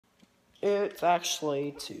It's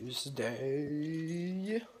actually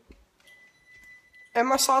Tuesday. And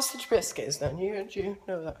my sausage biscuit is done. Did you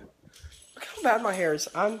know that? Look how bad my hair is.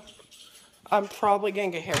 I'm probably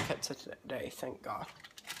gonna get a haircut today, thank God.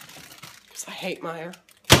 Because I hate my hair.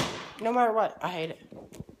 No matter what, I hate it.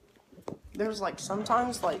 There's like,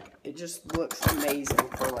 sometimes like, it just looks amazing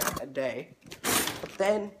for like a day. But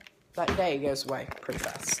then, that day goes away pretty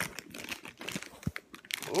fast.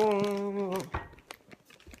 I'm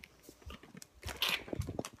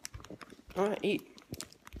gonna eat.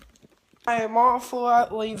 I am awful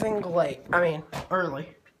at leaving late.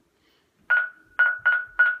 Early.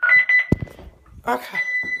 Okay.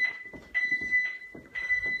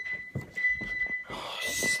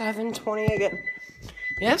 7:20 again.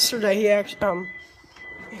 Yesterday,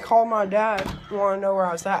 he called my dad, wanted to know where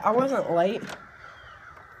I was at. I wasn't late.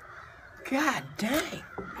 God dang.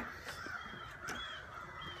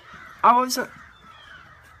 I wasn't.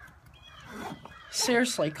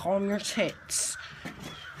 Seriously, calm your tits.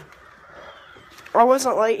 I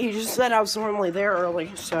wasn't late, he just said I was normally there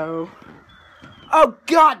early, so. Oh,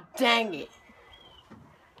 God dang it.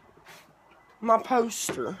 My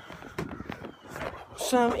poster.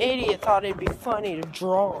 Some idiot thought it'd be funny to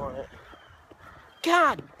draw on it.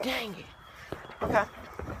 God dang it. Okay.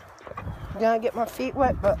 Gonna get my feet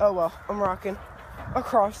wet, but oh well, I'm rocking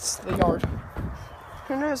across the yard.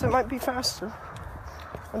 Who knows, it might be faster.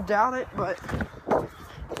 I doubt it, but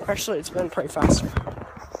actually it's been pretty faster.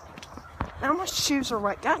 Now my shoes are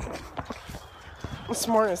wet. God. This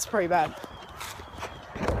morning it's pretty bad.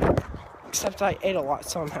 Except I ate a lot,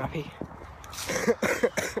 so I'm happy.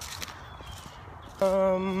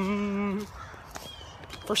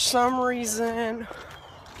 For some reason,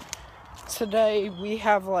 today we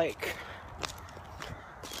have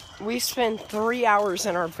we spend 3 hours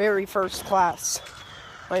in our very first class.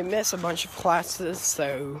 I miss a bunch of classes,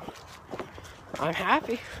 so I'm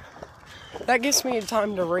happy. That gives me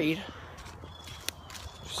time to read.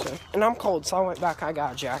 So, and I'm cold, so I went back, I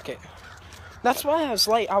got a jacket. That's why I was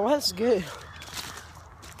late, I was good.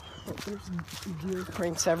 There's deer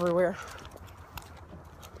prints everywhere.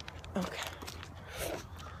 Okay.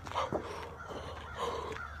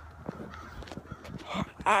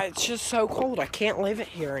 It's just so cold, I can't live it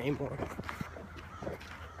here anymore.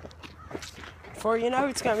 Before you know,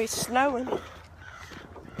 it's gonna be snowing.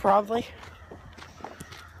 Probably.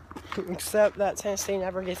 Except that Tennessee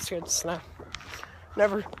never gets good snow.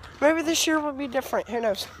 Never. Maybe this year will be different, who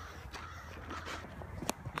knows?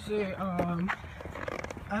 See, I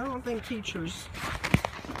don't think teachers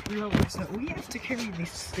realize that we have to carry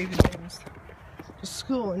these stupid things to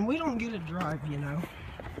school, and we don't get to drive, you know.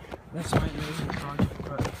 That's my amazing project,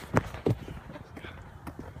 but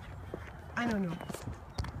I don't know.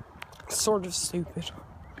 Sort of stupid,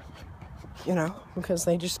 you know, because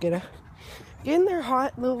they just get in their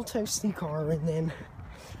hot little toasty car, and then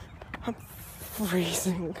I'm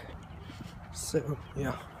freezing. So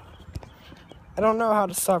yeah, I don't know how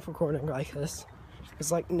to stop recording like this.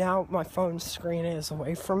 It's like now my phone screen is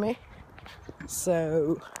away from me,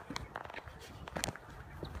 so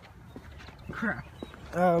crap.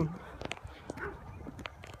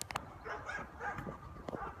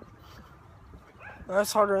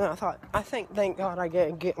 That's harder than I thought. Thank God I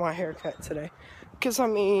get my hair cut today. Because,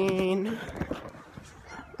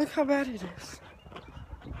 look how bad it is.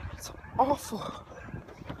 It's awful.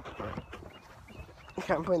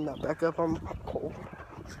 Okay, I'm putting that back up. I'm cold.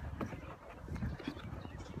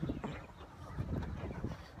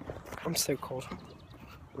 I'm so cold.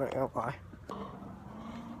 I'm not gonna lie.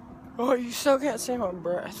 Oh, you still can't see my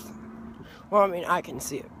breath. Well, I can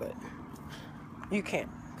see it, but you can't,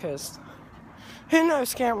 because who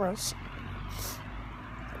knows cameras?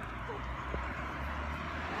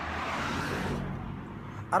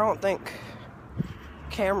 I don't think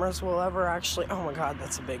cameras will ever actually. Oh my God,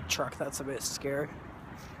 that's a big truck. That's a bit scary.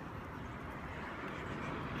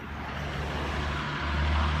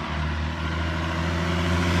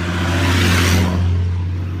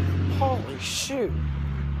 Holy shoot.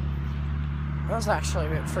 That was actually a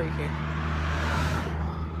bit freaky.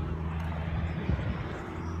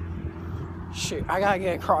 Shoot, I gotta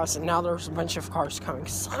get across, and now there's a bunch of cars coming.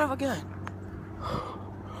 Son of a gun.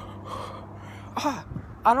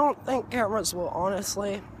 I don't think cameras will,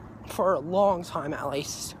 honestly, for a long time at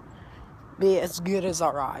least, be as good as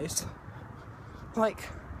our eyes.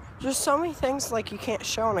 Just so many things you can't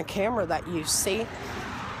show on a camera that you see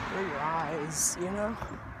through your eyes, you know?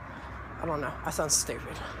 I don't know, that sounds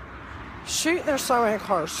stupid. Shoot, there's so many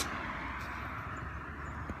cars.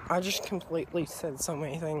 I just completely said so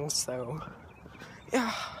many things, so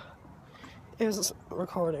yeah. It was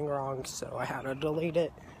recording wrong, so I had to delete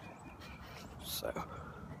it. so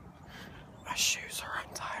my shoes are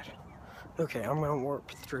untied. Okay, I'm gonna warp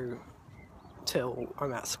through till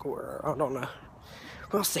I'm at score. I don't know.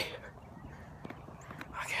 We'll see.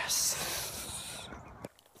 I guess.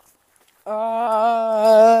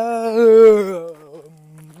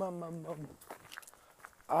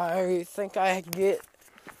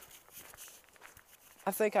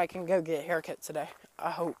 I think I can go get a haircut today.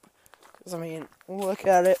 I hope. Because, I mean, look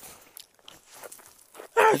at it.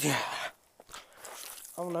 I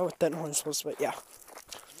don't know what that noise was, but yeah.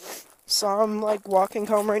 So I'm, like, walking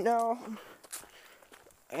home right now.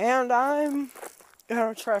 And I'm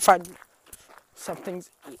gonna try to find something to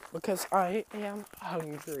eat. Because I am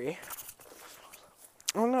hungry.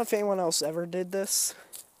 I don't know if anyone else ever did this.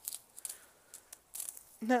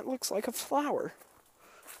 And that looks like a flower.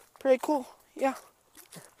 Pretty cool. Yeah.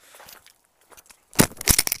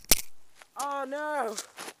 Oh, no.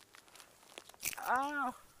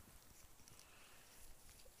 Ow.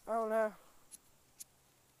 Oh, no.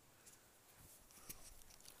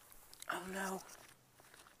 Oh, no.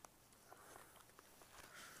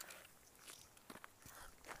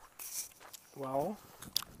 Well,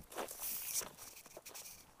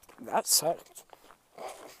 that sucked.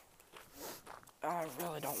 I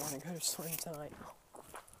really don't want to go to swim tonight.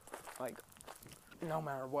 Like, no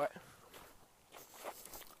matter what.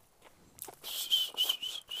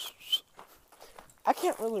 I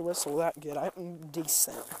can't really whistle that good. I'm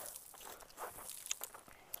decent.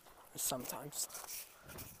 Sometimes.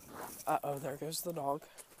 Uh-oh, there goes the dog.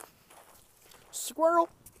 Squirrel!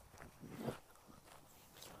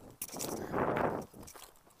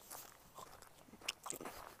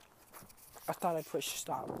 I thought I pushed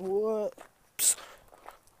stop. Whoops.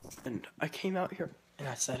 And I came out here and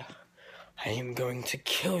I said, I am going to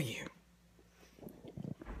kill you.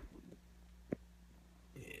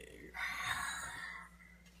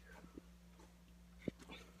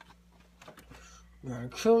 I'm gonna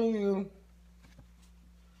kill you.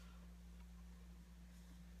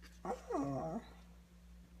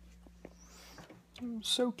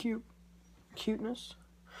 So cute. Cuteness.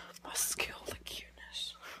 Must kill the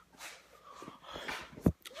cuteness.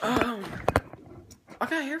 I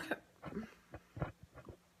got a haircut.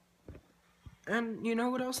 And you know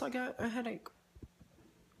what else I got? A headache.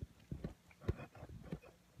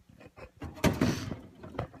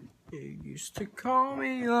 You used to call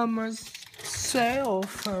me on my cell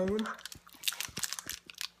phone.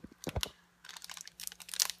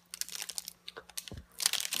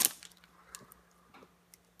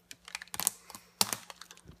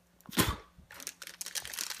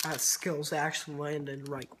 That skills actually landed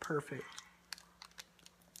right perfect.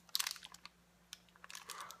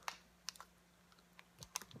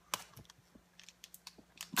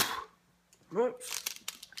 Whoops.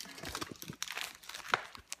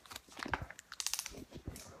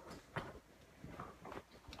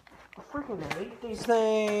 I freaking hate these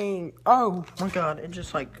things. Oh my god, it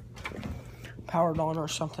just like powered on or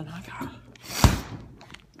something. I got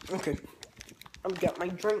it. Okay. I've got my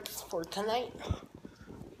drinks for tonight.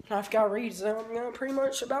 I've got reads, and I'm gonna pretty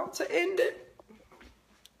much about to end it.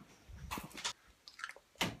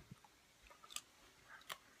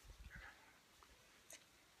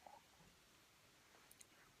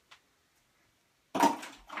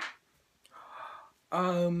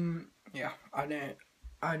 Yeah, I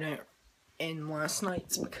didn't end last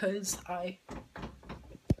night's because I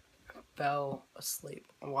fell asleep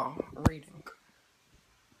while reading.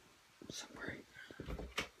 Sorry.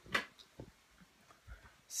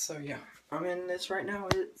 So yeah, I'm in this right now.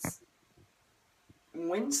 It's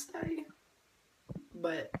Wednesday,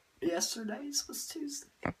 but yesterday's was Tuesday.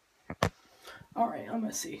 Alright, I'm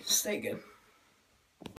gonna see. Stay good.